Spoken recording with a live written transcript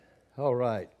All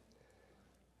right.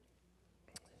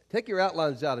 Take your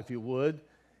outlines out if you would.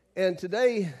 And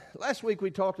today, last week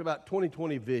we talked about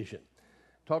 2020 vision.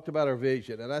 Talked about our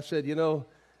vision. And I said,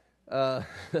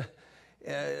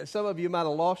 some of you might have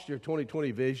lost your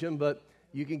 2020 vision, but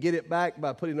you can get it back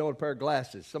by putting on a pair of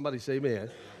glasses. Somebody say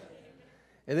amen.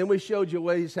 And then we showed you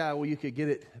ways how you could get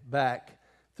it back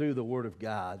through the Word of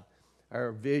God,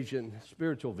 our vision,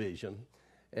 spiritual vision,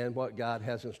 and what God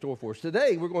has in store for us.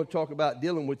 Today, we're going to talk about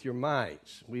dealing with your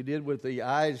minds. We did with the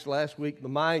eyes last week, the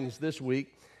minds this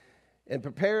week, and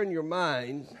preparing your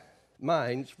minds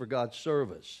for God's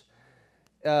service.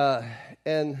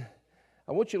 And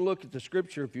I want you to look at the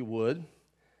scripture, if you would,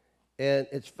 and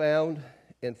it's found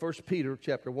in 1 Peter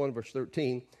chapter 1, verse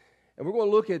 13. And we're going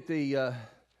to look at the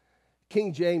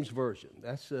King James Version.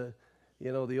 That's,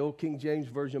 the old King James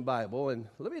Version Bible. And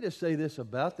let me just say this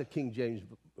about the King James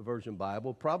Version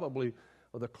Bible, probably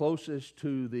the closest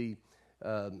to the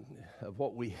of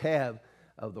what we have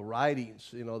of the writings.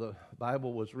 You know, the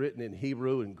Bible was written in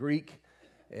Hebrew and Greek,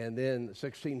 and then the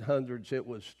 1600s it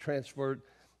was transferred,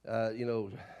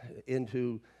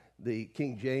 into the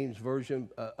King James Version,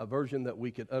 a version that we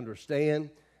could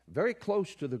understand, very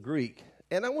close to the Greek.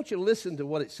 And I want you to listen to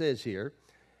what it says here.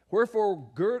 Wherefore,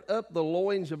 gird up the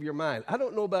loins of your mind. I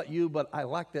don't know about you, but I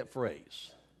like that phrase.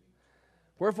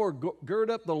 Wherefore, gird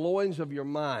up the loins of your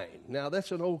mind. Now,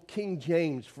 that's an old King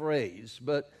James phrase,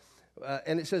 but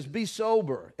and it says, be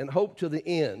sober and hope to the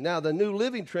end. Now, the New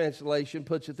Living Translation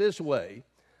puts it this way.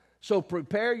 So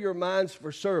prepare your minds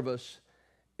for service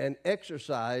and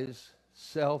exercise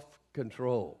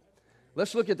self-control.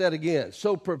 Let's look at that again.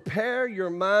 So prepare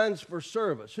your minds for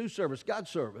service. Whose service?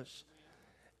 God's service.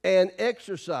 And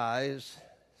exercise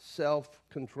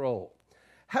self-control.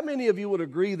 How many of you would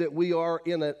agree that we are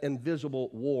in an invisible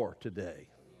war today?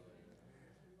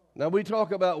 Now, we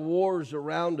talk about wars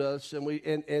around us and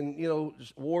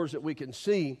wars that we can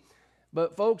see.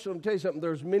 But folks, I'm going to tell you something.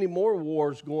 There's many more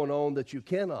wars going on that you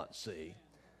cannot see.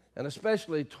 And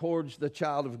especially towards the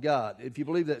child of God. If you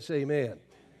believe that, say amen.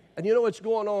 And you know what's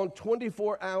going on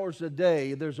 24 hours a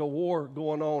day. There's a war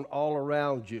going on all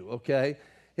around you, okay?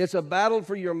 It's a battle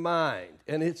for your mind,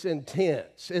 and it's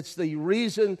intense. It's the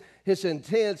reason it's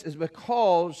intense is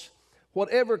because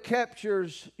whatever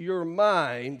captures your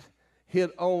mind, it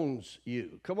owns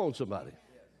you. Come on, somebody.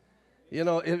 You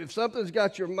know, if something's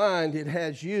got your mind, it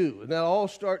has you. And that all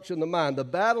starts in the mind. The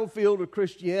battlefield of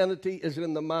Christianity is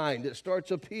in the mind. It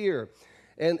starts up here,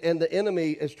 and the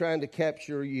enemy is trying to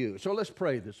capture you. So let's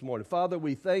pray this morning. Father,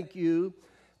 we thank you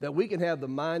that we can have the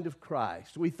mind of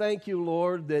Christ. We thank you,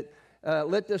 Lord, that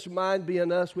let this mind be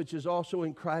in us, which is also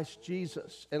in Christ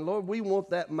Jesus. And Lord, we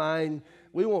want that mind.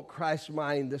 We want Christ's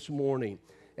mind this morning.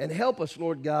 And help us,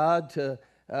 Lord God, to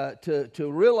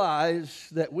realize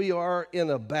that we are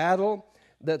in a battle,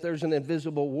 that there's an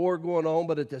invisible war going on,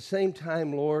 but at the same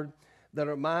time, Lord, that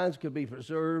our minds could be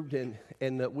preserved and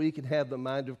that we can have the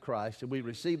mind of Christ. And we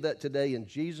receive that today in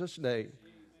Jesus' name.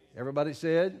 Everybody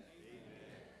said?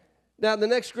 Now, the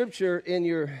next scripture in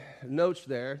your notes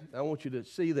there, I want you to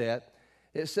see that.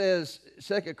 It says,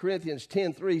 2 Corinthians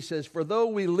 10:3 says, for though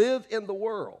we live in the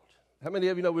world, how many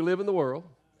of you know we live in the world?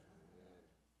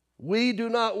 We do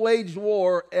not wage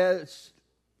war as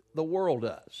the world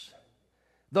does.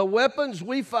 The weapons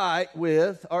we fight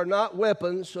with are not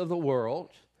weapons of the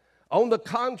world. On the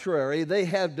contrary, they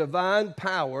have divine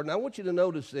power. And I want you to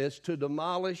notice this, to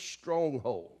demolish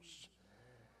strongholds.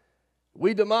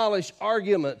 We demolish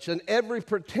arguments and every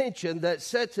pretension that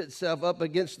sets itself up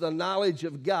against the knowledge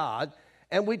of God,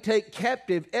 and we take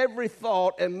captive every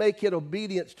thought and make it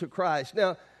obedience to Christ.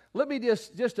 Now, let me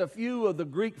just a few of the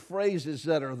Greek phrases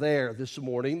that are there this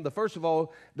morning. The first of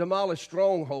all, demolish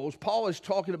strongholds. Paul is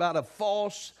talking about a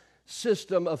false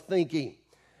system of thinking.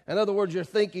 In other words, you're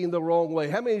thinking the wrong way.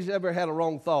 How many has ever had a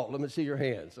wrong thought? Let me see your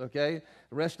hands, okay?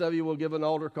 The rest of you will give an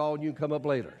altar call and you can come up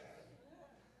later.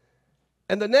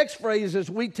 And the next phrase is,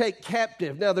 we take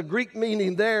captive. Now, the Greek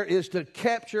meaning there is to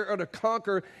capture or to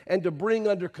conquer and to bring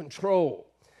under control.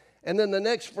 And then the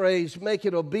next phrase, make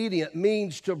it obedient,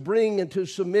 means to bring into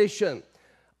submission.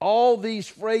 All these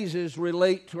phrases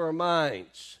relate to our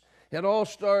minds. It all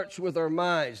starts with our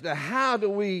minds. Now, how do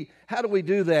we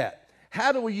do that?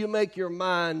 How do you make your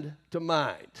mind to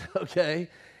mind, okay?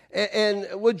 And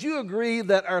would you agree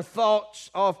that our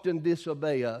thoughts often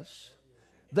disobey us?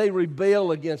 They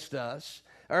rebel against us.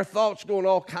 Our thoughts go in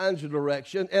all kinds of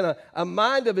directions. And a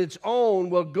mind of its own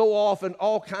will go off in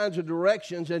all kinds of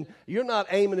directions. And you're not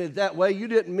aiming it that way. You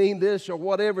didn't mean this or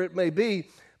whatever it may be.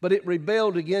 But it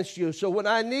rebelled against you. So when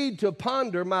I need to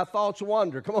ponder, my thoughts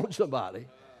wander. Come on, somebody.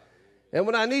 And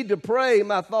when I need to pray,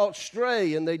 my thoughts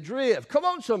stray and they drift. Come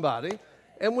on, somebody.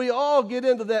 And we all get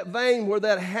into that vein where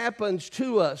that happens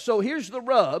to us. So here's the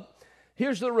rub.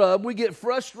 Here's the rub. We get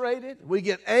frustrated. We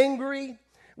get angry.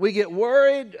 We get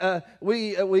worried.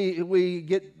 We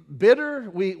get bitter.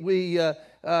 We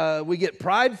get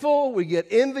prideful. We get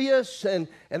envious. And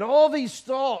all these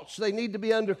thoughts, they need to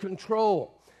be under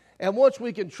control. And once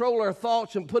we control our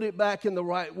thoughts and put it back in the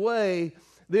right way,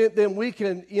 then we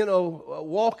can,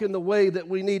 walk in the way that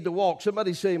we need to walk.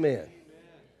 Somebody say amen.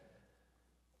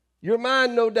 Your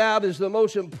mind, no doubt, is the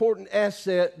most important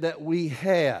asset that we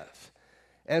have.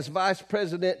 As Vice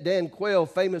President Dan Quayle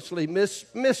famously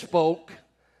misspoke,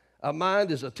 a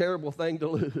mind is a terrible thing to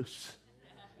lose.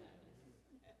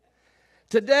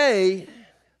 Today,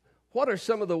 what are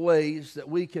some of the ways that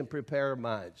we can prepare our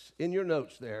minds? In your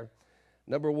notes there,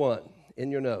 number one, in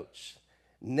your notes,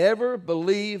 never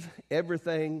believe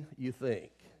everything you think.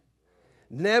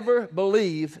 Never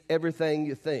believe everything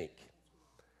you think.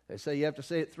 They say you have to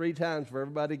say it 3 times for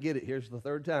everybody to get it. Here's the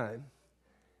 3rd time.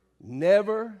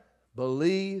 Never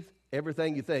believe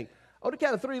everything you think. On the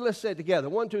count of 3, let's say it together.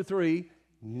 1, 2, 3.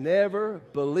 Never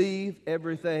believe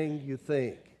everything you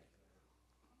think.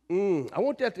 I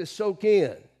want that to soak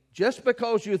in. Just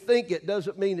because you think it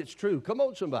doesn't mean it's true. Come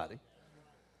on, somebody.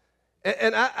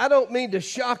 And I don't mean to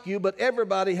shock you, but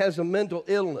everybody has a mental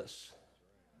illness.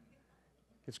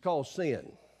 It's called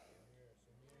sin.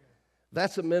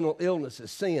 That's a mental illness,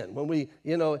 is sin. When we,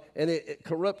 and it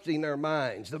corrupting our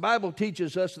minds. The Bible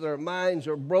teaches us that our minds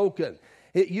are broken.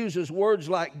 It uses words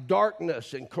like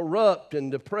darkness and corrupt and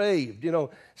depraved.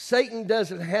 Satan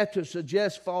doesn't have to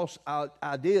suggest false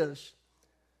ideas.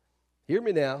 Hear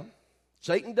me now.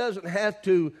 Satan doesn't have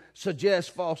to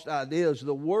suggest false ideas.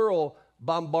 The world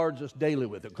bombards us daily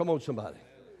with it. Come on, somebody.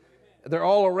 They're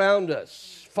all around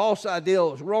us. False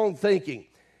ideals, wrong thinking.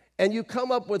 And you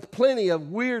come up with plenty of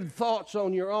weird thoughts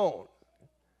on your own.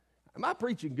 Am I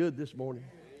preaching good this morning?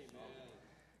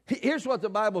 Here's what the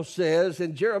Bible says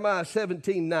in Jeremiah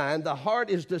 17:9. The heart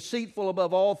is deceitful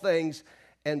above all things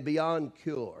and beyond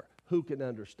cure. Who can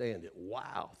understand it?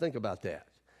 Wow, think about that.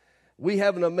 We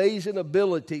have an amazing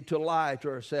ability to lie to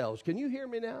ourselves. Can you hear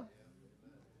me now?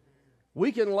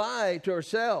 We can lie to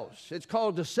ourselves. It's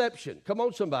called deception. Come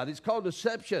on, somebody. It's called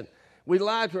deception. We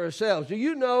lie to ourselves. Do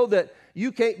you know that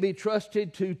you can't be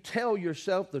trusted to tell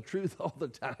yourself the truth all the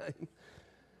time?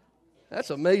 That's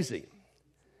amazing.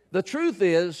 The truth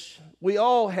is, we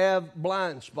all have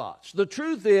blind spots. The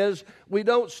truth is, we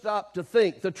don't stop to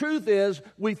think. The truth is,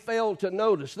 we fail to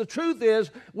notice. The truth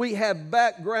is, we have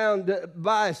background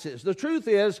biases. The truth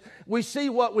is, we see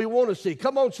what we want to see.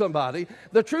 Come on, somebody.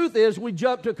 The truth is, we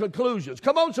jump to conclusions.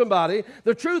 Come on, somebody.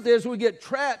 The truth is, we get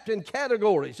trapped in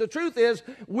categories. The truth is,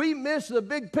 we miss the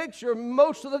big picture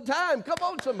most of the time. Come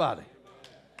on, somebody.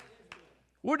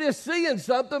 We're just seeing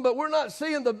something, but we're not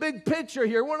seeing the big picture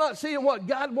here. We're not seeing what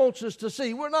God wants us to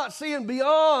see. We're not seeing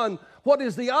beyond what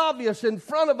is the obvious in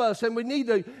front of us, and we need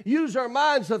to use our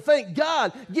minds to think.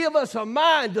 God, give us a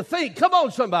mind to think. Come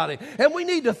on, somebody. And we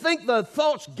need to think the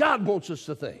thoughts God wants us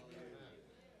to think.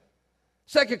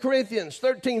 2 Corinthians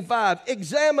 13:5,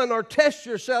 examine or test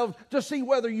yourself to see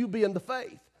whether you be in the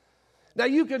faith. Now,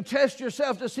 you can test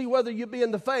yourself to see whether you be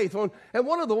in the faith. And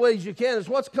one of the ways you can is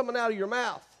what's coming out of your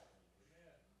mouth.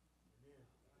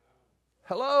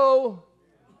 Hello?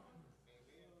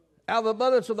 Out of the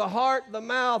abundance of the heart, the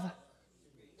mouth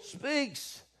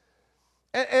speaks.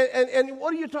 And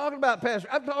what are you talking about, Pastor?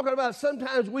 I'm talking about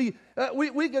sometimes we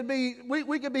could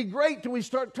be great till we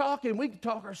start talking. We can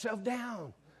talk ourselves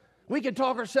down. We can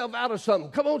talk ourselves out of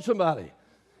something. Come on, somebody.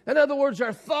 In other words,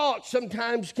 our thoughts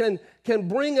sometimes can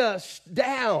bring us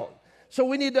down. So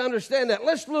we need to understand that.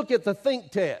 Let's look at the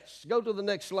think test. Go to the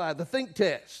next slide. The think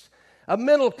test. A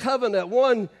mental covenant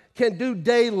one can do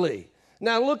daily.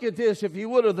 Now look at this, if you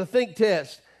would, of the think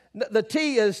test. The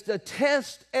T is to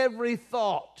test every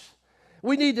thought.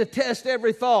 We need to test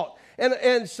every thought.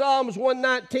 And Psalms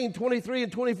 119, 23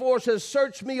 and 24 says,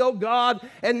 search me, O God,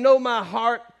 and know my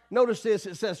heart. Notice this,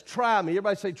 it says, try me.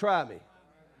 Everybody say, try me.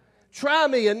 Try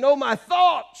me and know my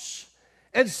thoughts,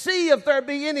 and see if there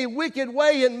be any wicked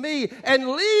way in me, and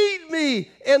lead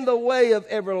me in the way of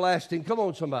everlasting. Come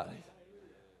on, somebody.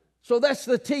 So that's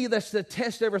the T, that's the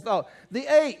test every thought. The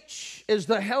H is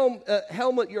the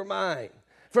helmet your mind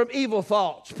from evil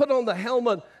thoughts. Put on the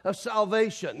helmet of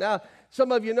salvation. Now,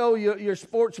 some of you know you're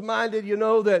sports-minded. You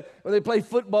know that when they play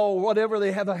football or whatever,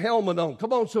 they have a helmet on.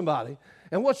 Come on, somebody.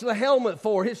 And what's the helmet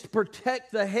for? It's to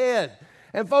protect the head.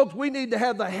 And folks, we need to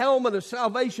have the helmet of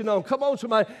salvation on. Come on,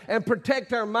 somebody, and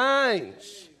protect our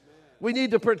minds. We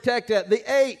need to protect that. The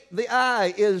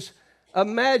I is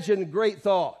imagine great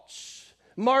thoughts.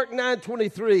 Mark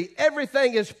 9:23,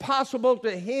 everything is possible to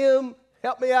him,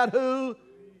 help me out, who?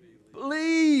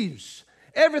 believes.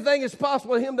 Everything is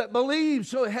possible to him that believes.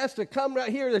 So it has to come right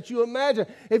here that you imagine.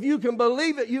 If you can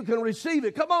believe it, you can receive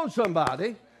it. Come on,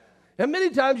 somebody. And many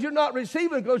times you're not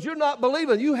receiving because you're not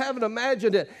believing. You haven't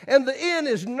imagined it. And the end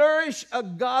is nourish a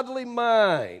godly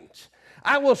mind.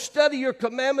 I will study your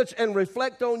commandments and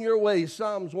reflect on your ways.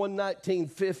 Psalms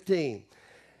 119:15.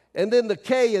 And then the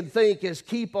K in think is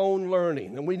keep on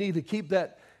learning. And we need to keep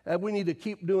that. We need to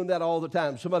keep doing that all the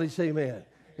time. Somebody say amen.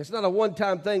 It's not a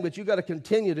one-time thing, but you got to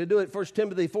continue to do it. 1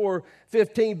 Timothy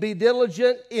 4:15. Be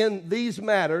diligent in these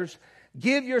matters.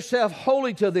 Give yourself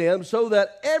wholly to them so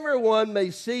that everyone may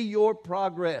see your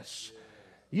progress.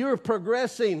 You're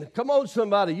progressing. Come on,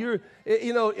 somebody.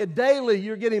 Daily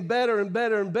you're getting better and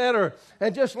better and better.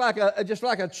 And just like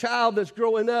a child that's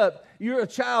growing up, you're a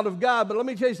child of God. But let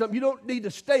me tell you something. You don't need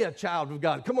to stay a child of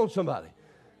God. Come on, somebody.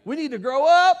 We need to grow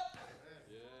up.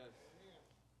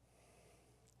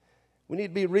 We need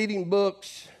to be reading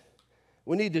books.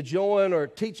 We need to join or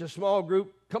teach a small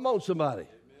group. Come on, somebody.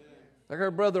 Like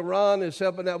our brother Ron is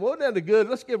helping out. Wasn't that good?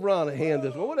 Let's give Ron a hand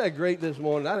this morning. Wasn't that great this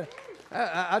morning?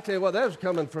 I tell you what, that was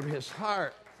coming from his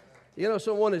heart. You know,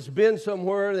 someone that's been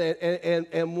somewhere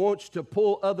and wants to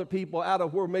pull other people out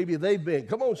of where maybe they've been.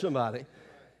 Come on, somebody.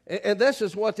 And this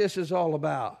is what this is all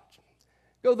about.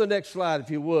 Go to the next slide, if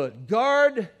you would.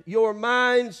 Guard your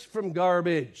minds from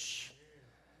garbage.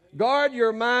 Guard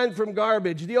your mind from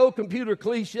garbage. The old computer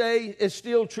cliche is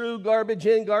still true. Garbage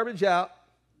in, garbage out.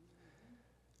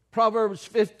 Proverbs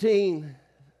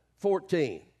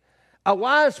 15:14. A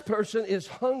wise person is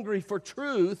hungry for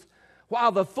truth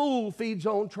while the fool feeds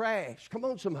on trash. Come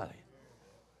on, somebody.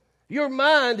 Your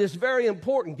mind is very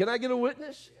important. Can I get a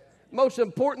witness? Most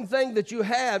important thing that you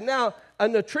have. Now, a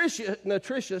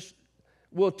nutritionist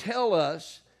will tell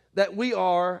us that we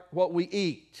are what we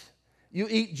eat. You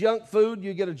eat junk food,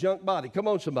 you get a junk body. Come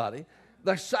on, somebody.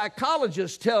 The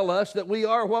psychologists tell us that we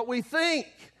are what we think.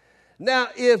 Now,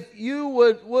 if you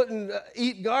wouldn't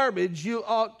eat garbage, you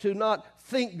ought to not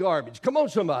think garbage. Come on,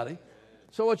 somebody.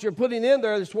 So what you're putting in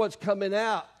there is what's coming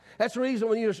out. That's the reason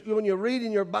when you're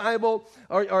reading your Bible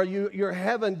or you're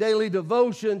having daily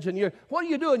devotions and what are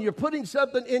you doing? You're putting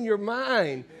something in your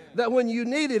mind that when you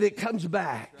need it, it comes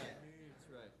back.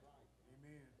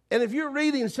 And if you're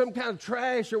reading some kind of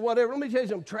trash or whatever, let me tell you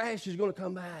something, trash is going to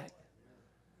come back.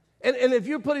 And if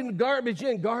you're putting garbage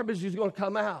in, garbage is going to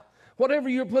come out. Whatever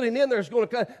you're putting in there is going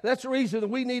to come. That's the reason that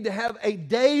we need to have a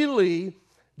daily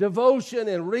devotion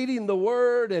and reading the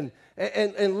Word and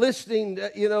listening,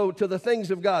 to the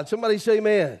things of God. Somebody say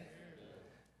amen.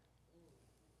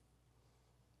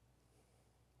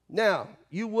 Now,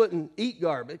 you wouldn't eat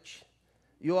garbage.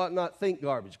 You ought not think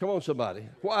garbage. Come on, somebody.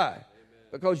 Why?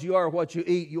 Because you are what you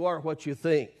eat. You are what you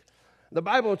think. The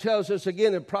Bible tells us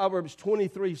again in Proverbs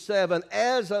 23:7,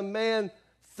 as a man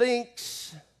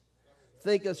thinketh,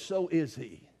 so is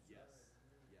he.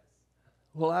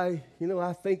 Well, I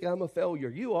think I'm a failure.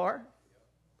 You are.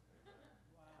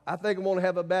 I think I'm going to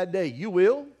have a bad day. You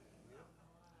will.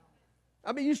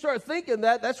 I mean, you start thinking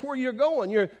that's where you're going.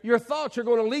 Your thoughts are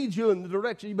going to lead you in the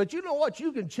direction. But you know what?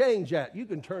 You can change that. You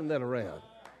can turn that around.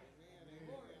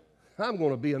 I'm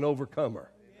going to be an overcomer.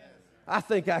 I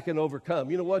think I can overcome.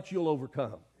 You know what? You'll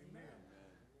overcome.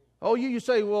 Oh, you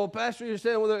say, well, Pastor, you're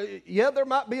saying, well, there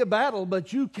might be a battle,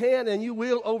 but you can and you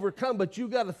will overcome, but you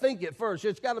got to think it first.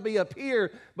 It's got to be up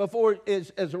here before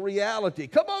it's as a reality.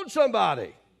 Come on,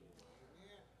 somebody.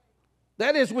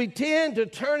 That is, we tend to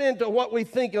turn into what we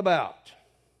think about.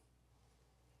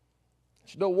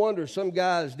 It's no wonder some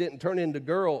guys didn't turn into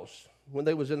girls when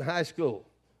they was in high school.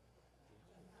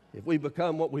 If we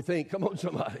become what we think, come on,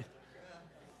 somebody.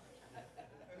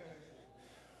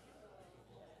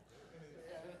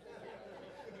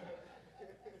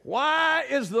 Why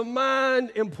is the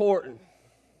mind important?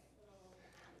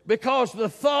 Because the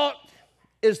thought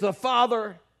is the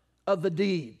father of the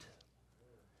deed.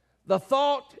 The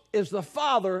thought is the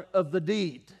father of the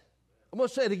deed. I'm going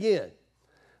to say it again.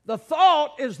 The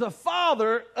thought is the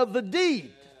father of the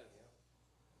deed.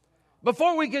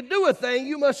 Before we can do a thing,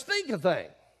 you must think a thing.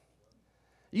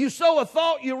 You sow a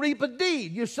thought, you reap a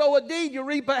deed. You sow a deed, you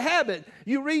reap a habit.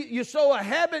 You sow a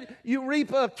habit, you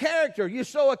reap a character. You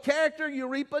sow a character, you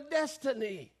reap a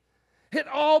destiny. It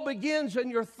all begins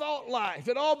in your thought life.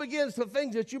 It all begins the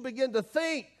things that you begin to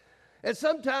think. And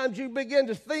sometimes you begin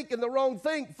to think in the wrong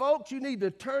thing. Folks, you need to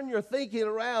turn your thinking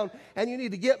around and you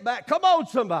need to get back. Come on,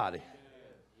 somebody.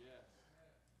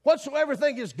 Whatsoever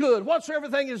thing is good, whatsoever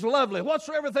thing is lovely,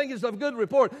 whatsoever thing is of good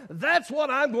report, that's what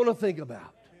I'm going to think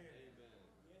about.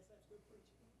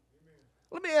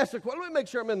 Let me ask a question. Let me make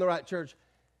sure I'm in the right church.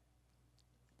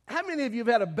 How many of you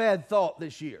have had a bad thought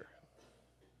this year?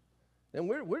 And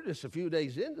we're just a few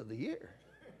days into the year.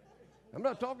 I'm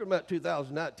not talking about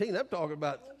 2019. I'm talking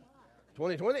about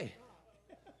 2020.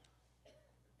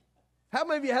 How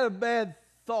many of you had a bad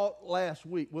thought last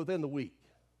week, within the week?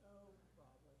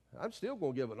 I'm still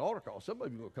going to give an altar call. Some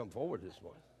of you are going to come forward this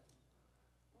morning.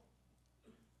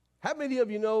 How many of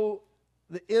you know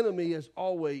the enemy is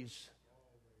always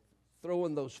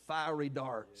throwing those fiery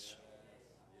darts?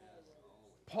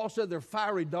 Paul said they're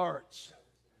fiery darts.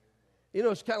 You know,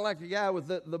 it's kind of like the guy with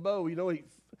the bow. You know,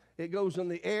 it goes in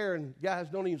the air and guys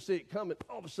don't even see it coming.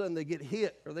 All of a sudden they get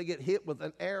hit, or they get hit with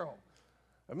an arrow.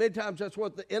 And many times that's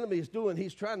what the enemy is doing.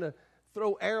 He's trying to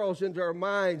throw arrows into our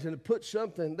minds and to put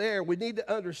something there. We need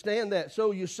to understand that.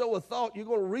 So you sow a thought, you're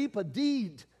going to reap a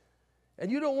deed.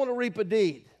 And you don't want to reap a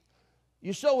deed.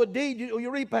 You sow a deed,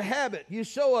 you reap a habit. You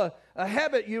sow a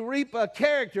habit, you reap a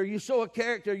character. You sow a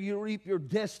character, you reap your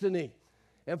destiny.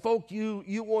 And folk,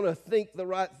 you want to think the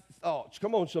right thoughts.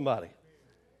 Come on, somebody.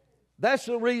 That's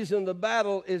the reason the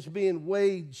battle is being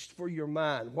waged for your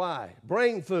mind. Why?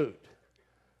 Brain food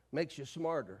makes you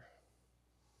smarter.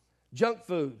 Junk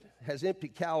food has empty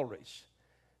calories.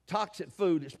 Toxic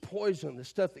food is poison, the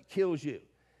stuff that kills you.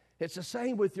 It's the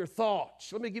same with your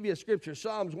thoughts. Let me give you a scripture.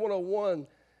 Psalms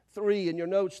 101:3 in your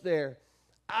notes there.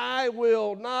 I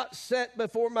will not set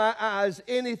before my eyes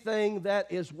anything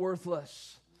that is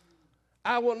worthless.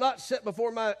 I will not set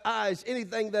before my eyes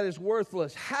anything that is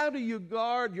worthless. How do you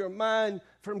guard your mind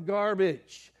from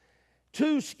garbage?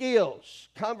 2 skills: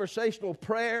 conversational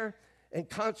prayer and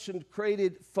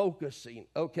concentrated focusing.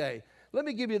 Okay, let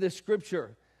me give you this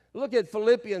scripture. Look at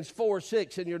Philippians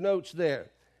 4:6 in your notes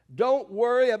there. Don't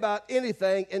worry about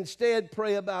anything. Instead,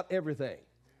 pray about everything.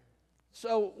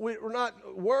 So we're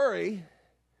not worry.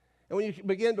 And when you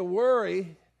begin to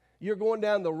worry, you're going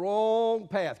down the wrong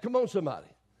path. Come on, somebody.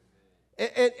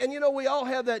 And you know, we all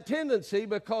have that tendency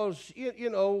because, you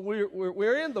know,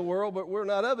 we're in the world, but we're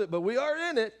not of it. But we are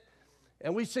in it.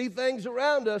 And we see things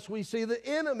around us. We see the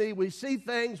enemy. We see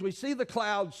things. We see the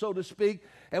clouds, so to speak.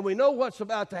 And we know what's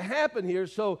about to happen here.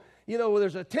 So, you know,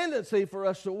 there's a tendency for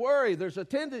us to worry. There's a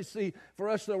tendency for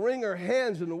us to wring our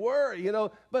hands and worry, you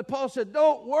know. But Paul said,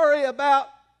 don't worry about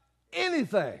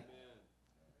anything.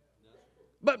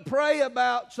 But pray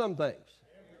about some things.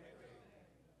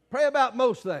 Pray about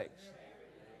most things.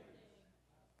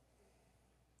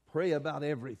 Pray about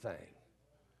everything.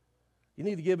 You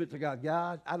need to give it to God.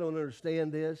 God, I don't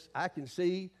understand this. I can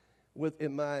see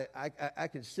I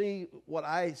can see what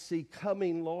I see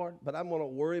coming, Lord, but I'm going to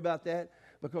worry about that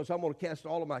because I'm going to cast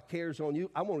all of my cares on you.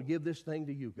 I'm going to give this thing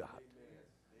to you, God.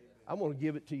 I'm going to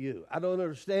give it to you. I don't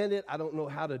understand it. I don't know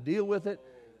how to deal with it,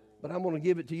 but I'm going to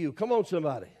give it to you. Come on,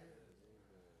 somebody.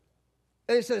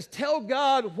 And it says, tell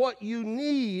God what you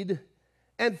need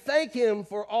and thank him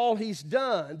for all he's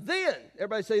done. Then,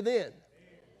 everybody say then.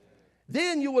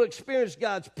 Then you will experience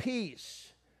God's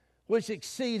peace, which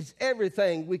exceeds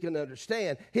everything we can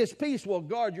understand. His peace will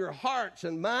guard your hearts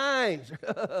and minds.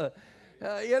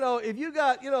 You know, if you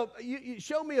got, you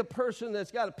show me a person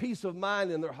that's got a peace of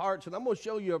mind in their hearts, and I'm going to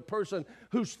show you a person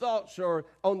whose thoughts are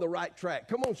on the right track.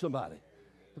 Come on, somebody.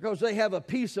 Because they have a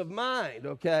peace of mind,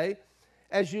 okay?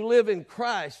 As you live in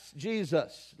Christ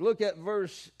Jesus. Look at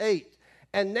verse 8.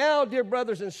 And now, dear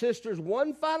brothers and sisters,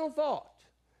 one final thought.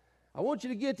 I want you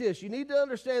to get this. You need to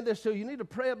understand this too. You need to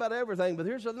pray about everything. But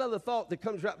here's another thought that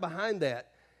comes right behind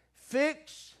that.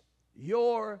 Fix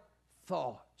your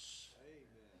thoughts.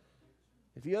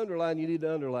 Amen. If you underline, you need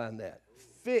to underline that.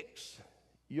 Fix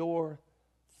your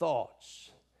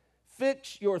thoughts.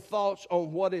 Fix your thoughts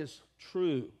on what is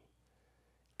true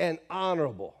and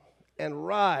honorable and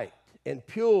right and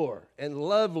pure and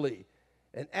lovely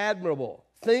and admirable.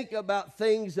 Think about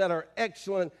things that are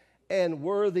excellent and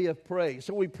worthy of praise.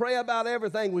 So we pray about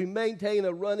everything. We maintain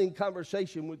a running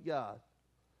conversation with God.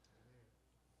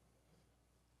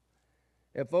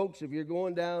 And folks, if you're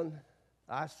going down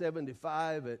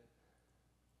I-75 at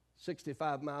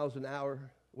 65 miles an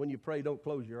hour, when you pray, don't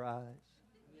close your eyes.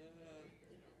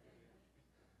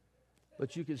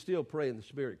 But you can still pray in the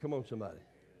Spirit. Come on, somebody.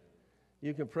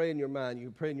 You can pray in your mind. You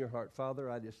can pray in your heart. Father,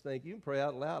 I just thank you. You can pray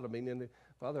out loud. I mean,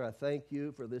 Father, I thank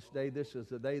you for this day. This is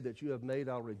the day that you have made.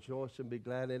 I'll rejoice and be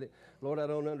glad in it. Lord, I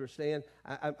don't understand.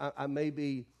 I may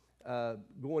be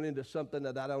going into something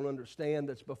that I don't understand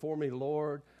that's before me.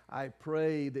 Lord, I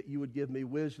pray that you would give me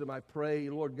wisdom. I pray,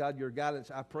 Lord God, your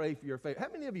guidance. I pray for your faith. How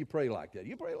many of you pray like that?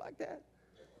 You pray like that?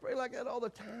 Pray like that all the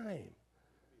time.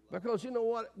 Because you know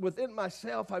what? Within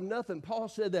myself, I'm nothing. Paul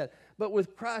said that. But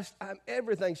with Christ, I'm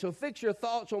everything. So fix your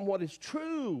thoughts on what is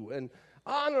true and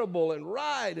honorable and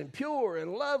right and pure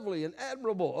and lovely and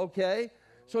admirable, okay?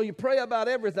 So you pray about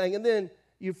everything. And then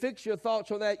you fix your thoughts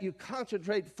on that, you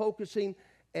concentrate, focusing,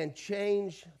 and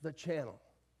change the channel.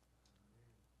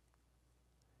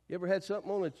 You ever had something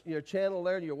on your channel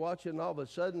there and you're watching and all of a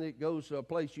sudden it goes to a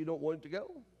place you don't want it to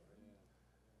go?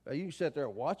 Now you can sit there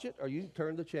and watch it or you can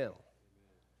turn the channel.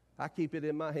 I keep it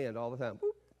in my hand all the time.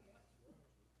 Boop.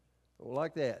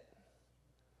 Like that.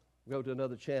 Go to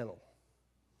another channel.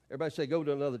 Everybody say, go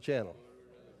to another channel.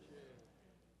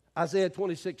 Isaiah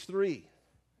 26:3.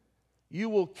 You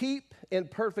will keep in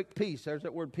perfect peace. There's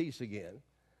that word peace again.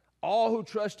 All who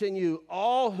trust in you,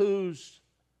 all whose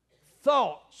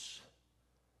thoughts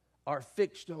are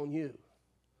fixed on you.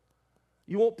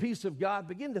 You want peace of God?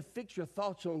 Begin to fix your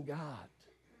thoughts on God.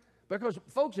 Because,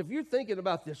 folks, if you're thinking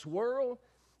about this world,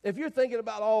 if you're thinking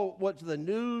about all what's the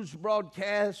news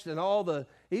broadcast and all the,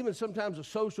 even sometimes the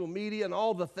social media and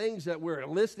all the things that we're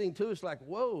listening to, it's like,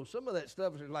 whoa, some of that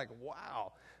stuff is like,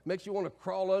 wow. Makes you want to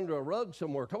crawl under a rug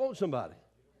somewhere. Come on, somebody.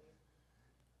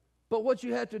 But what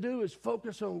you have to do is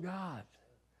focus on God.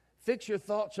 Fix your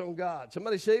thoughts on God.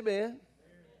 Somebody say amen.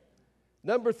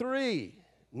 Number 3,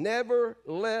 never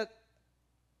let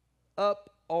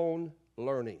up on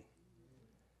learning.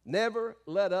 Never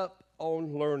let up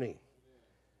on learning.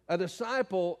 A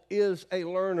disciple is a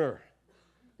learner.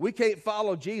 We can't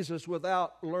follow Jesus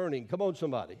without learning. Come on,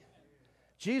 somebody.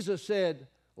 Jesus said,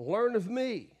 learn of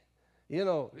me. You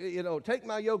know, take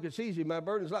my yoke, it's easy, my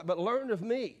burden is light, but learn of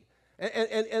me.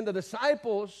 And the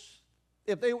disciples,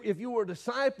 if you were a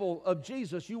disciple of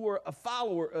Jesus, you were a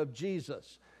follower of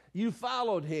Jesus. You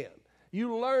followed him.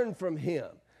 You learned from him.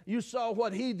 You saw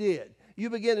what he did. You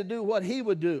began to do what he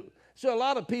would do. So a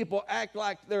lot of people act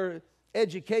like their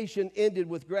education ended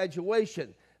with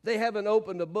graduation. They haven't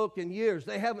opened a book in years.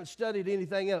 They haven't studied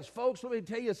anything else. Folks, let me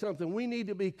tell you something. We need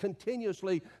to be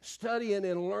continuously studying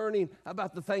and learning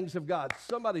about the things of God.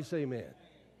 Somebody say amen.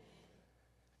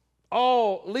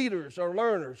 All leaders are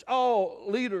learners. All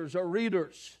leaders are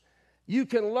readers. You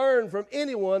can learn from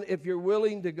anyone if you're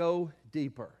willing to go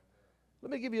deeper. Let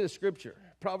me give you the scripture.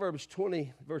 Proverbs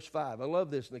 20, verse 5. I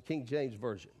love this in the King James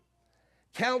Version.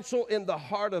 Counsel in the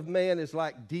heart of man is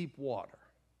like deep water,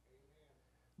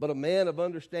 but a man of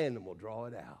understanding will draw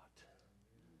it out.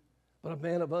 But a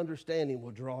man of understanding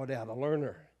will draw it out, a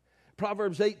learner.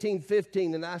 Proverbs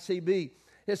 18:15 in ICB,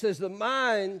 it says, the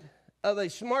mind of a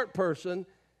smart person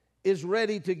is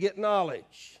ready to get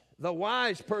knowledge. The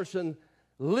wise person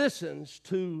listens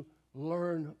to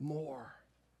learn more.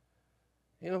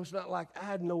 You know, it's not like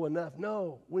I know enough.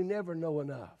 No, we never know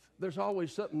enough. There's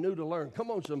always something new to learn. Come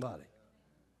on, somebody.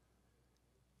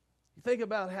 You think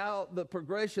about how the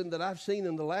progression that I've seen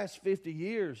in the last 50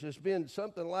 years has been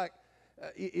something like,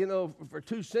 for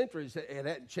 2 centuries, it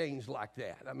hadn't changed like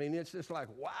that. I mean, it's just like,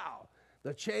 wow,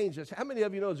 the changes. How many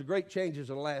of you know there's great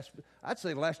changes in the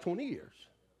last 20 years?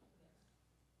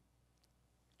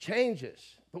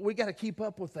 Changes, but we got to keep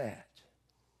up with that.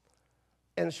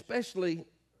 And especially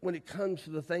when it comes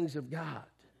to the things of God.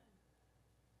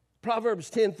 Proverbs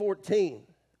 10:14,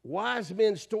 wise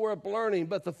men store up learning,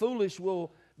 but the foolish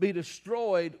will be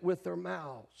destroyed with their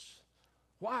mouths.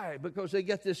 Why? Because they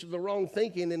get this the wrong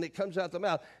thinking and it comes out the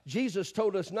mouth. Jesus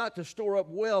told us not to store up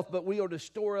wealth, but we are to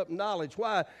store up knowledge.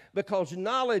 Why? Because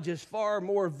knowledge is far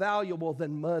more valuable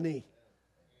than money.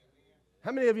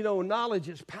 How many of you know knowledge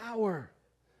is power?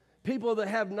 People that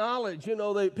have knowledge,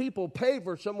 people pay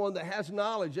for someone that has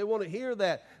knowledge. They want to hear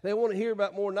that. They want to hear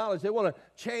about more knowledge. They want to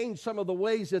change some of the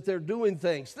ways that they're doing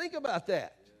things. Think about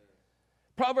that.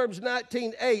 Proverbs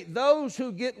 19:8, those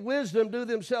who get wisdom do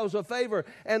themselves a favor,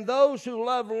 and those who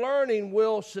love learning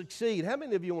will succeed. How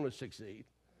many of you want to succeed?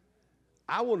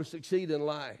 I want to succeed in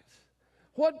life.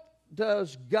 What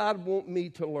does God want me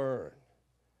to learn?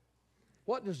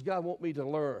 What does God want me to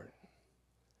learn?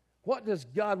 What does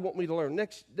God want me to learn?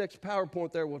 Next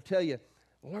PowerPoint there will tell you,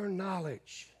 learn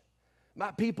knowledge.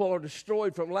 My people are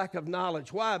destroyed from lack of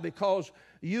knowledge. Why? Because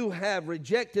you have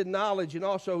rejected knowledge and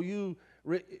also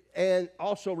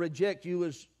reject you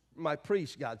as my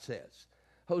priest, God says.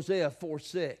 Hosea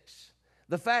 4:6.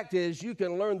 The fact is you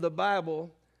can learn the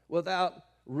Bible without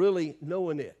really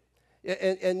knowing it.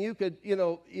 And you could,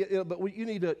 but you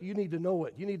need to know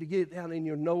it. You need to get it down in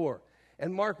your knower.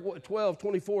 And Mark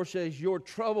 12:24 says, your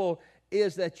trouble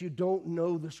is that you don't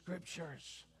know the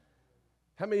Scriptures.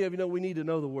 How many of you know we need to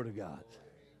know the Word of God?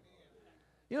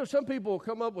 Some people will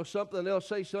come up with something, they'll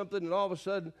say something, and all of a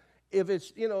sudden, if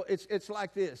it's, it's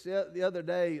like this. The other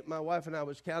day, my wife and I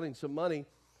was counting some money,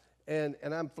 and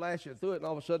I'm flashing through it, and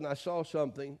all of a sudden I saw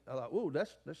something. I thought, ooh,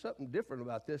 there's something different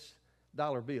about this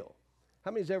dollar bill. How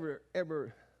many's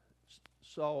ever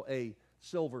saw a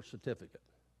silver certificate?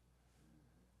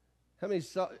 How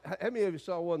many of you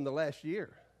saw one the last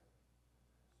year?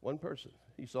 One person.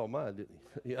 He saw mine, didn't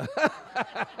he? Yeah.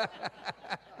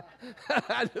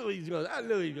 I knew he was going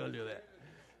to do that.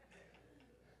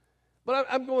 But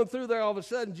I'm going through there all of a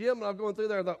sudden, Jim, and I'm going through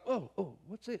there and I thought, oh,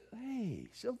 what's it? Hey,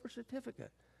 silver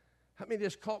certificate. I mean,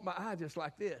 just caught my eye just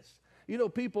like this. You know,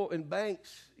 people in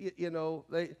banks,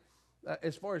 they,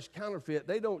 as far as counterfeit,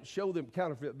 they don't show them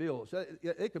counterfeit bills.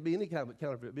 It could be any kind of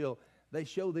counterfeit bill. They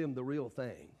show them the real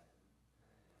thing.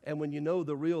 And when you know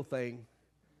the real thing,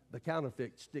 the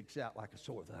counterfeit sticks out like a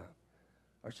sore thumb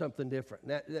or something different.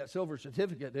 That silver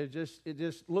certificate, it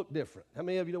just looked different. How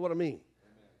many of you know what I mean?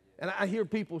 And I hear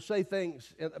people say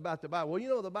things about the Bible. Well, you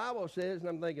know, the Bible says, and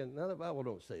I'm thinking, no, the Bible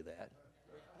don't say that.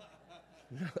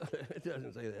 It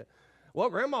doesn't say that. Well,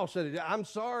 Grandma said it. I'm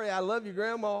sorry, I love you,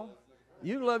 Grandma.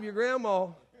 You love your grandma.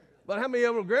 But how many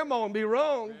of them grandma can be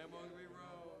wrong? Grandma can be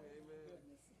wrong.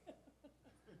 Amen.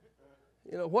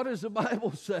 You know, what does the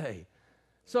Bible say?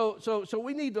 So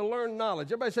we need to learn knowledge.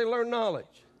 Everybody say learn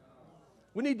knowledge.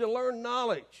 We need to learn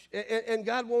knowledge. And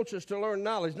God wants us to learn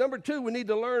knowledge. Number 2, we need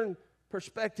to learn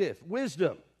perspective,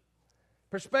 wisdom.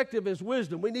 Perspective is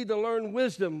wisdom. We need to learn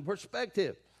wisdom,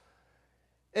 perspective.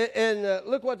 And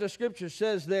look what the scripture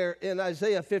says there in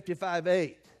Isaiah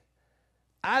 55:8.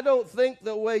 I don't think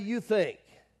the way you think,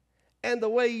 and the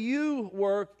way you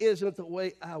work isn't the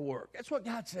way I work. That's what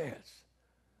God says.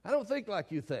 I don't think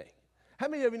like you think. How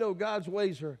many of you know God's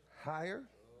ways are higher?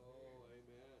 Oh,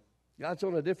 amen. God's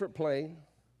on a different plane.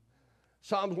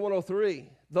 Psalms 103,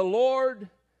 the Lord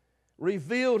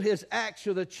revealed his acts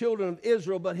to the children of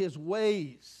Israel, but his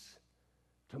ways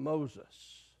to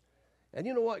Moses. And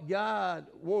you know what? God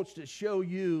wants to show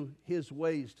you his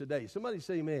ways today. Somebody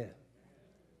say amen.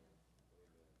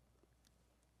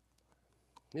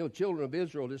 You know, children of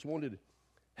Israel just wanted,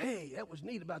 hey, that was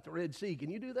neat about the Red Sea. Can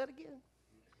you do that again?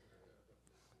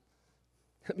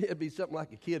 I mean, it'd be something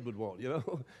like a kid would want, you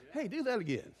know. Hey, do that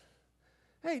again.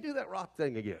 Hey, do that rock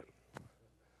thing again.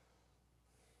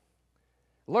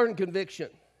 Learn conviction.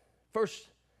 1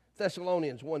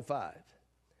 Thessalonians 1:5.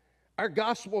 Our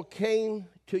gospel came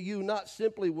to you not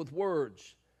simply with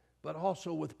words, but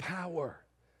also with power,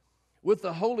 with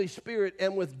the Holy Spirit,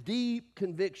 and with deep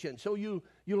conviction. So you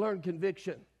learn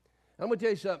conviction. I'm going to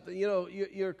tell you something. You know,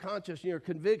 your conscience and your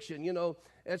conviction, you know,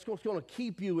 it's going to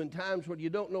keep you in times when you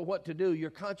don't know what to do. Your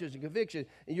conscience and conviction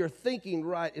and your thinking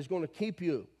right is going to keep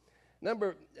you.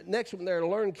 Next one there,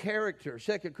 learn character.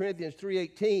 2 Corinthians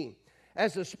 3:18.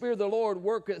 As the Spirit of the Lord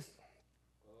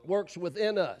works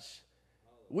within us,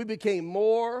 we became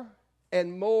more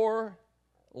and more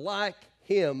like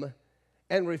him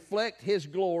and reflect his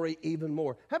glory even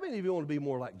more. How many of you want to be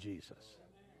more like Jesus?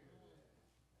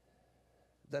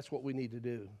 That's what we need to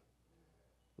do.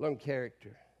 Learn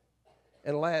character.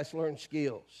 And last, learn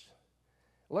skills.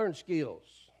 Learn skills.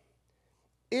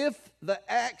 If the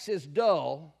axe is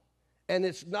dull and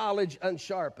its knowledge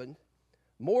unsharpened,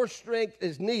 more strength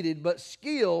is needed, but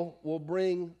skill will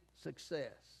bring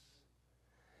success.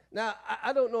 Now,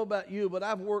 I don't know about you, but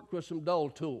I've worked with some dull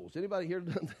tools. Anybody here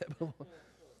done that before?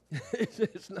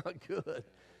 It's not good.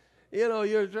 You know,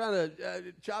 you're trying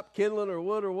to chop kindling or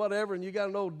wood or whatever, and you got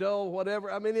an old dull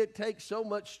whatever. I mean, it takes so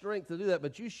much strength to do that,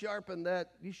 but you sharpen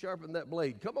that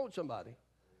blade. Come on, somebody.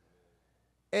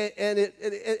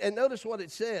 And notice what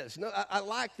it says. No, I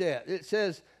like that. It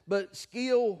says, but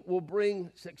skill will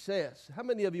bring success. How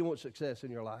many of you want success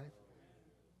in your life?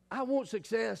 I want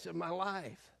success in my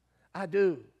life. I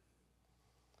do.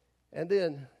 And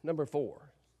then, number 4,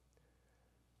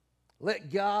 let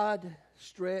God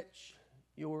stretch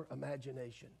your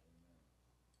imagination.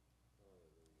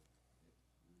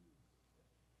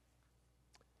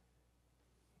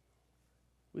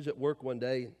 I was at work one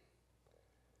day in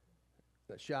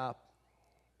the shop,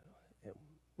 and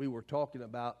we were talking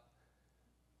about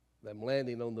them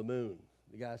landing on the moon.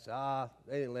 The guy said,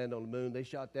 they didn't land on the moon. They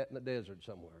shot that in the desert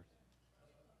somewhere.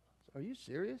 Are you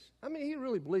serious? I mean, he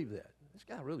really believed that. This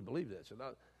guy really believed that. So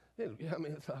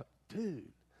I thought,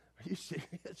 dude, are you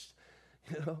serious?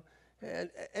 You know, and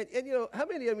you know, how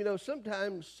many of you know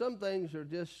sometimes some things are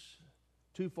just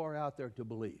too far out there to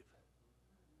believe?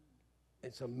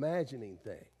 It's imagining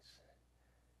things.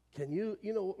 Can you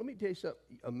know, let me tell you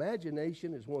something.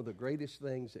 Imagination is one of the greatest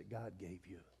things that God gave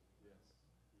you. Yes,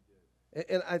 he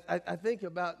did. And I think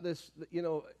about this, you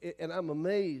know, and I'm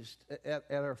amazed at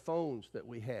our phones that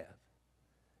we have.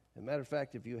 As a matter of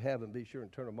fact, if you haven't, be sure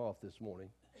and turn them off this morning.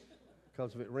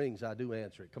 Because if it rings, I do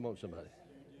answer it. Come on, somebody.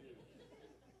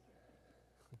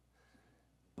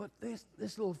 But this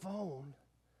little phone,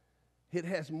 it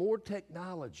has more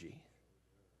technology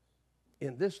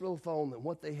in this little phone than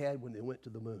what they had when they went to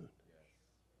the moon.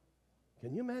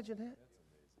 Can you imagine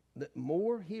that?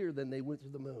 More here than they went to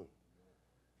the moon.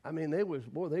 I mean, they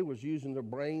was using their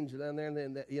brains down there, and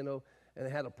then, you know, and they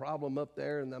had a problem up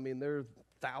there, and I mean, they're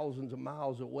thousands of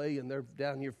miles away, and they're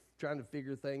down here trying to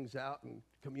figure things out and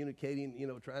communicating, you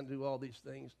know, trying to do all these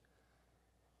things.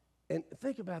 And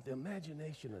think about the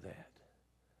imagination of that.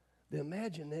 The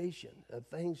imagination of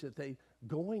things that they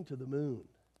going to the moon.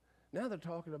 Now they're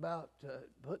talking about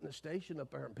putting a station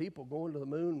up there and people going to the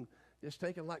moon, just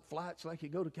taking like flights like you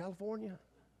go to California.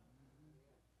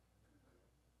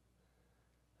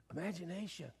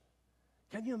 Imagination.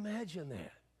 Can you imagine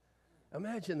that?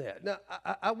 Imagine that. Now,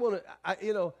 I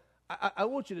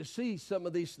want you to see some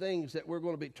of these things that we're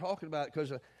going to be talking about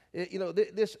because, you know,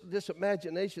 this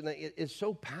imagination thing is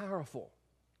so powerful.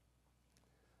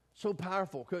 So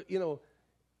powerful. You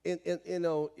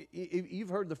know, you've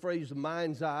heard the phrase the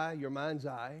mind's eye, your mind's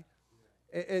eye,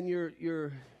 and your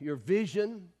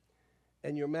vision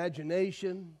and your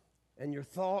imagination and your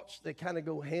thoughts, they kind of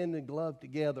go hand in glove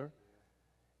together.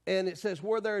 And it says,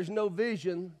 where there is no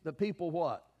vision, the people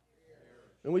what?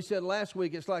 And we said last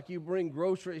week, it's like you bring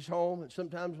groceries home, and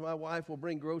sometimes my wife will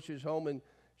bring groceries home, and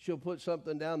she'll put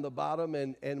something down the bottom,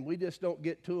 and we just don't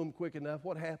get to them quick enough.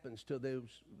 What happens to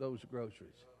those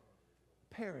groceries?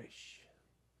 Perish.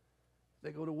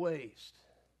 They go to waste.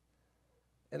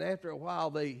 And after a while,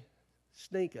 they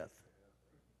stinketh.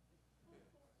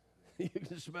 You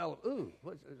can smell them. Ooh,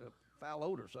 there's a foul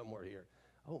odor somewhere here.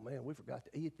 Oh, man, we forgot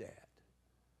to eat that.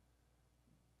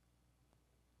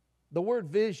 The word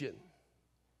vision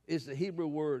is the Hebrew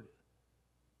word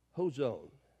hozon.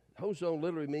 Hozon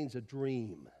literally means a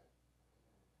dream.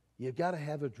 You've got to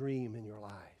have a dream in your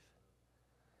life.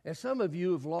 And some of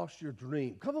you have lost your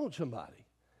dream. Come on, somebody.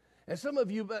 And some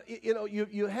of you, you know,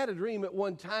 you had a dream at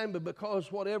one time, but because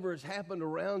whatever has happened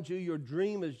around you, your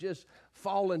dream has just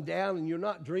fallen down and you're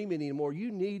not dreaming anymore.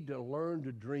 You need to learn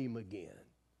to dream again.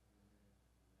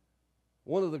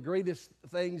 One of the greatest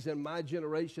things in my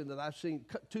generation that I've seen,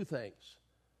 two things.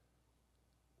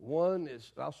 One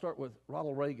is, I'll start with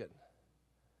Ronald Reagan.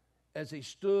 As he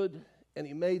stood and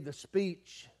he made the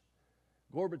speech,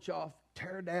 Gorbachev,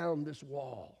 tear down this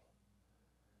wall.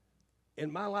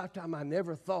 In my lifetime, I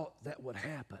never thought that would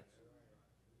happen.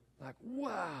 Like,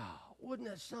 wow, wasn't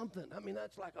that something? I mean,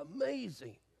 that's like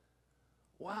amazing.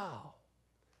 Wow.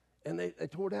 And they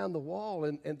tore down the wall,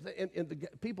 and the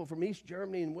people from East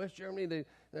Germany and West Germany,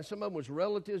 and some of them was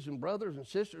relatives and brothers and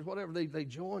sisters, whatever, they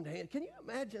joined hands. Can you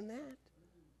imagine that?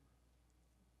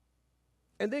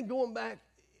 And then going back,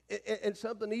 and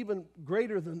something even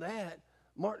greater than that,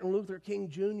 Martin Luther King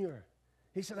Jr.,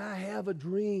 he said, I have a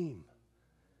dream.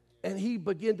 And he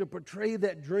began to portray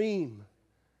that dream,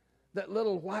 that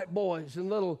little white boys and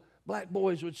little black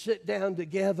boys would sit down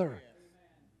together,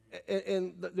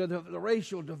 and the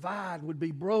racial divide would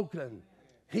be broken.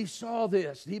 He saw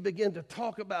this. He began to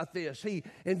talk about this. He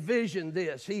envisioned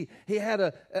this. He had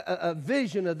a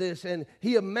vision of this, and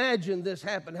he imagined this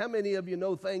happen. How many of you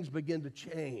know things begin to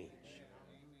change?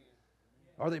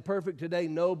 Are they perfect today?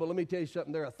 No, but let me tell you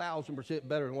something. They're 1,000%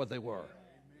 better than what they were.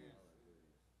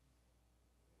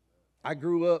 I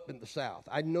grew up in the South.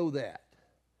 I know that.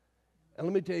 And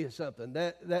let me tell you something.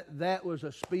 That was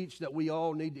a speech that we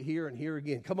all need to hear and hear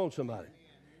again. Come on, somebody.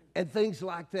 And things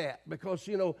like that. Because,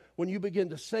 you know, when you begin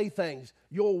to say things,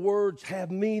 your words have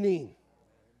meaning.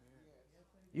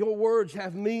 Your words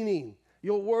have meaning.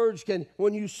 Your words can,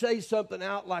 when you say something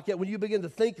out like that, when you begin to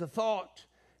think a thought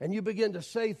and you begin to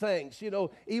say things, you know,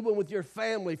 even with your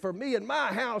family, for me and my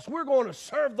house, we're going to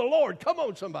serve the Lord. Come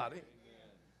on, somebody.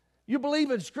 You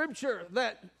believe in Scripture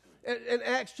that in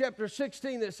Acts chapter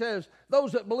 16 it says,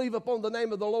 those that believe upon the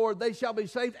name of the Lord, they shall be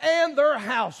saved, and their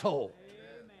household. Amen.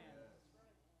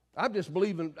 I'm just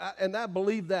believing, and I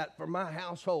believe that for my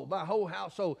household, my whole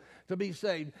household to be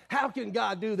saved. How can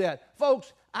God do that?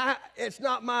 Folks, it's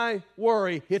not my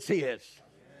worry, it's His.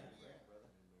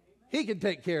 He can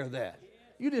take care of that.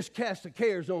 You just cast the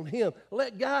cares on Him.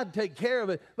 Let God take care of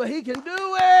it, but He can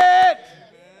do it.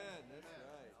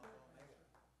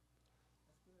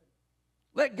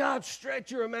 Let God stretch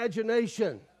your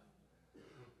imagination.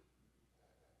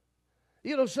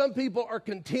 You know, some people are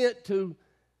content to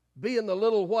be in the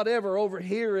little whatever over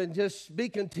here and just be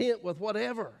content with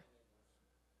whatever.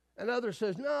 And others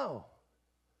says, no.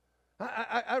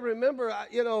 I remember,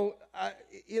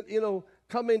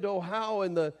 coming to Ohio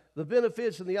and the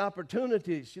benefits and the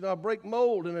opportunities. You know, I break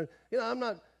mold and, I'm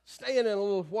not staying in a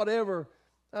little whatever,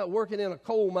 working in a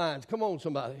coal mines. Come on,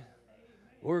 somebody.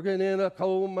 Working in a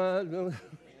coal mine.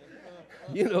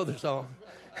 You know the song.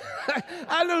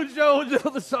 I know Joe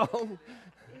know the song.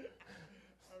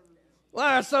 Well,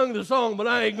 I sung the song, but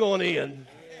I ain't going in.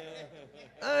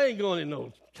 I ain't going in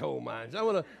no coal mines.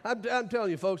 I'm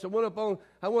telling you, folks, I went up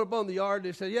on the yard.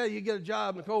 They said, yeah, you get a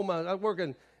job in the coal mines. I was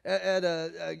working at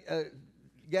a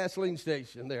gasoline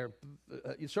station there,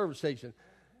 a service station.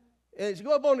 And to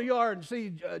go up on the yard and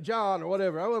see John or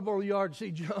whatever. I went up on the yard to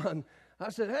see John. I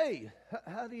said, hey,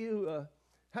 how do you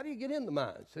get in the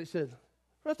mines? They said,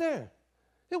 right there.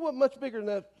 It wasn't much bigger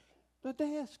than that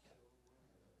desk.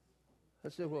 I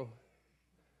said, well,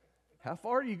 how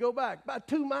far do you go back? About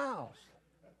 2 miles.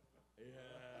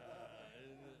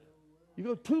 You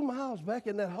go 2 miles back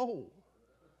in that hole.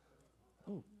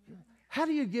 Oh, how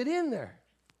do you get in there?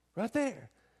 Right there.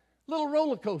 Little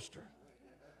roller coaster.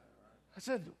 I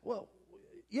said, well,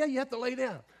 yeah, you have to lay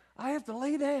down. I have to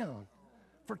lay down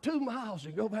for 2 miles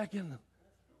and go back in.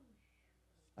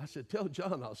 I said, tell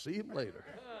John I'll see him later.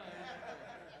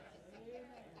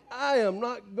 I am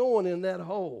not going in that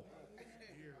hole.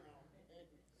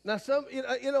 Now,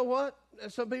 you know what?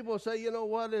 Some people will say, you know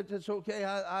what, it's okay,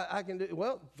 I can do it.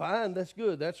 Well, fine, that's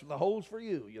good. That's the hole's for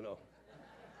you, you know.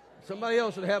 Somebody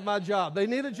else would have my job. They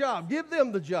need a job. Give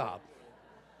them the job.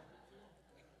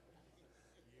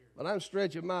 But I'm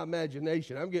stretching my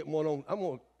imagination. I'm getting one on. I'm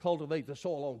going to cultivate the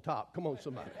soil on top. Come on,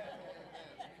 somebody.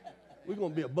 We're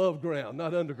going to be above ground,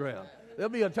 not underground. There'll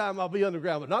be a time I'll be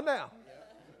underground, but not now.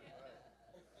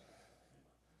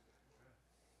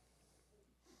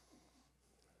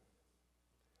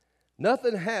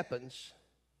 Nothing happens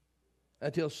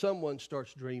until someone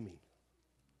starts dreaming.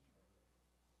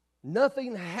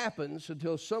 Nothing happens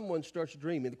until someone starts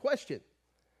dreaming. The question,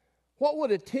 what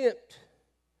would attempt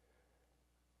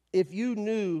if you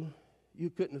knew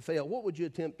you couldn't fail? What would you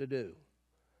attempt to do?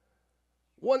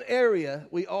 One area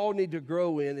we all need to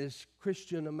grow in is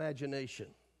Christian imagination.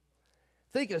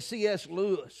 Think of C.S.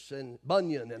 Lewis and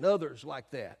Bunyan and others like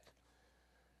that.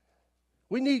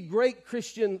 We need great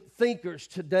Christian thinkers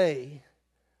today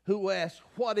who ask,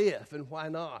 what if and why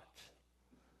not?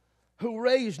 Who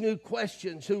raise new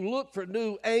questions, who look for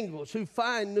new angles, who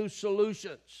find new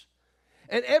solutions.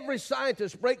 And every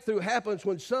scientist's breakthrough happens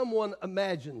when someone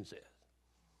imagines it.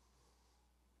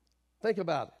 Think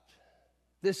about it.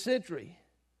 This century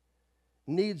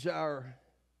needs our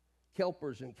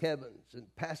Kelpers and Kevins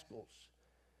and Pascals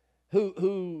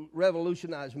who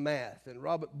revolutionized math, and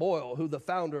Robert Boyle, who the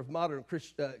founder of modern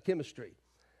chemistry,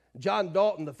 John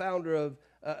Dalton, the founder of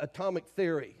atomic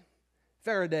theory,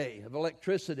 Faraday of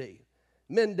electricity,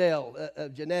 Mendel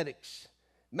of genetics,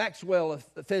 Maxwell of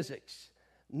physics.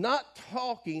 Not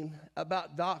talking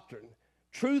about doctrine.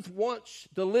 Truth once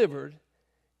delivered,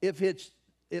 if it's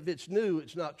new,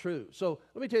 it's not true. So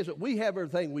let me tell you something. We have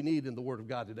everything we need in the Word of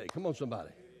God today. Come on, somebody.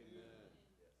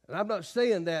 And I'm not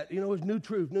saying that, it's new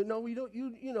truth. No, we don't.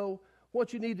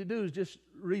 What you need to do is just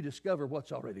rediscover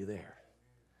what's already there.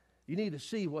 You need to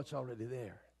see what's already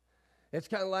there. It's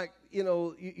kind of like,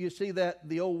 you see that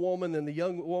the old woman and the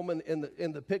young woman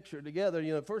in the picture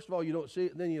together. First of all, you don't see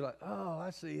it, and then you're like, oh,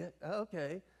 I see it.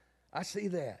 Okay, I see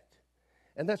that.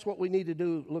 And that's what we need to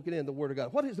do looking in the Word of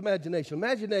God. What is imagination?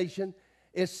 Imagination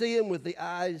is seeing with the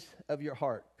eyes of your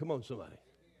heart. Come on, somebody.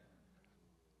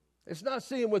 It's not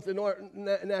seeing with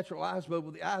the natural eyes, but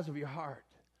with the eyes of your heart.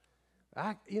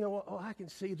 I can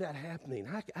see that happening.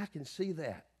 I can see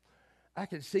that. I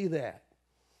can see that.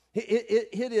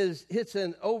 It's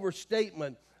an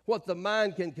overstatement. What the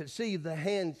mind can conceive, the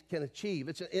hands can achieve.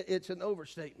 It's an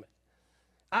overstatement.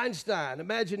 Einstein,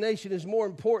 imagination is more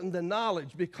important than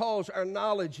knowledge because our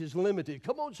knowledge is limited.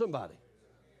 Come on, somebody.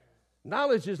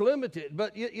 Knowledge is limited,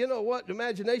 but you know what?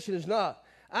 Imagination is not.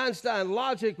 Einstein,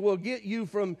 logic will get you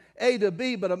from A to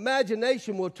B, but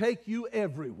imagination will take you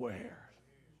everywhere.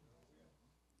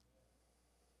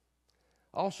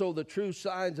 Also, the true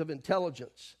signs of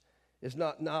intelligence is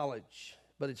not knowledge,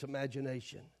 but it's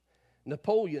imagination.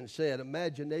 Napoleon said,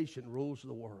 imagination rules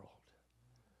the world.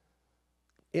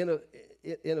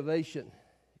 Innovation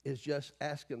is just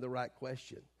asking the right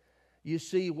question. You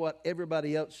see what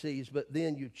everybody else sees, but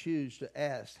then you choose to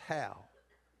ask how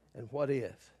and what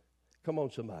if. Come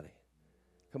on, somebody.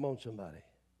 Come on, somebody.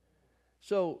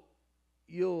 So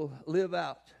you'll live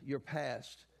out your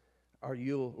past or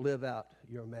you'll live out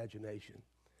your imagination.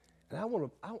 And I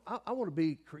want to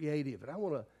be creative, and I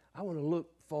want to look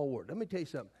forward. Let me tell you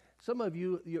something. Some of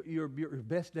you, your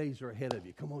best days are ahead of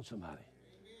you. Come on, somebody.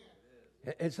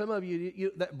 And some of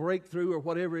you, that breakthrough or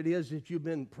whatever it is that you've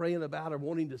been praying about or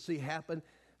wanting to see happen,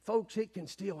 folks, it can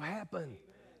still happen.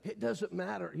 It doesn't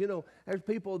matter. There's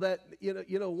people that,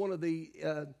 one of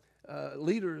the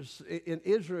leaders in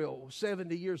Israel,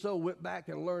 70 years old, went back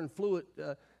and learned fluent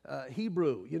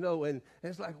Hebrew, and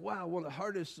it's like, wow, one of the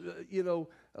hardest,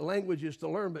 languages to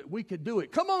learn, but we could do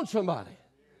it. Come on, somebody.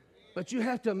 But you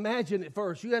have to imagine it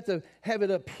first. You have to have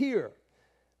it up here.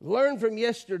 Learn from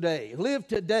yesterday. Live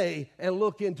today and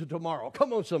look into tomorrow.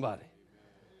 Come on, somebody.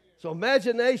 So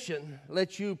imagination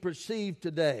lets you perceive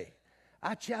today.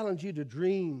 I challenge you to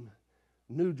dream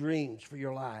new dreams for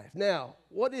your life. Now,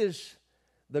 what is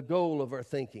the goal of our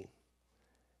thinking?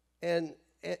 And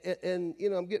you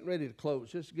know, I'm getting ready to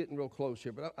close. Just getting real close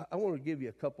here, but I want to give you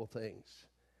a couple things.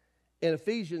 In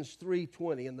Ephesians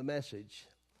 3:20 in the Message,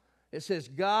 it says,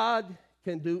 God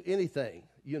can do anything,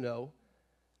 you know,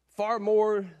 far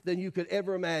more than you could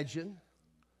ever imagine.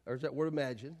 There's that word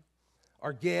imagine.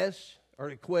 Or guess, or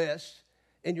request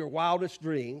in your wildest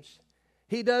dreams.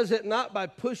 He does it not by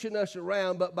pushing us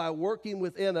around, but by working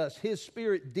within us, His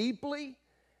Spirit deeply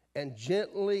and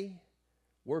gently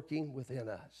working within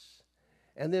us.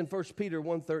 And then 1 Peter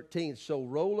 1:13, so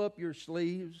roll up your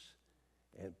sleeves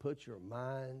and put your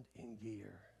mind in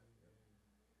gear.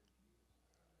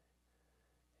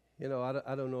 You know,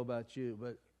 I don't know about you,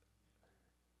 but,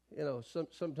 you know,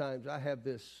 sometimes I have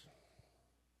this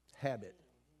habit.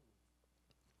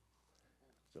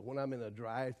 So when I'm in a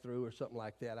drive-through or something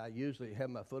like that, I usually have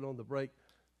my foot on the brake,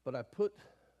 but I put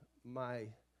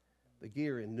the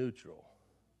gear in neutral.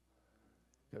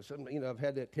 Because, you know, I've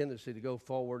had that tendency to go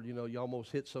forward. You know, you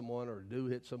almost hit someone or do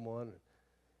hit someone,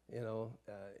 you know,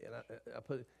 and I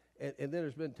put it. And then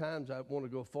there's been times I want to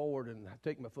go forward and I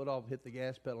take my foot off and hit the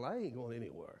gas pedal. I ain't going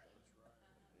anywhere.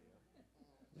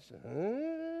 Just,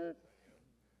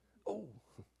 oh,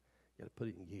 got to put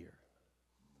it in gear.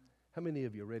 How many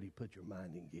of you are ready to put your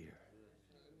mind in gear?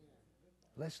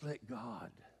 Let's let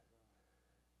God.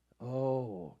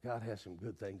 Oh, God has some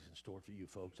good things in store for you,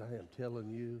 folks. I am telling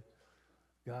you,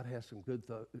 God has some good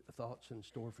thoughts in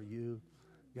store for you.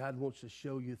 God wants to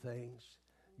show you things.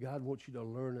 God wants you to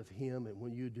learn of Him, and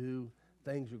when you do,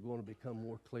 things are going to become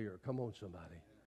more clear. Come on, somebody.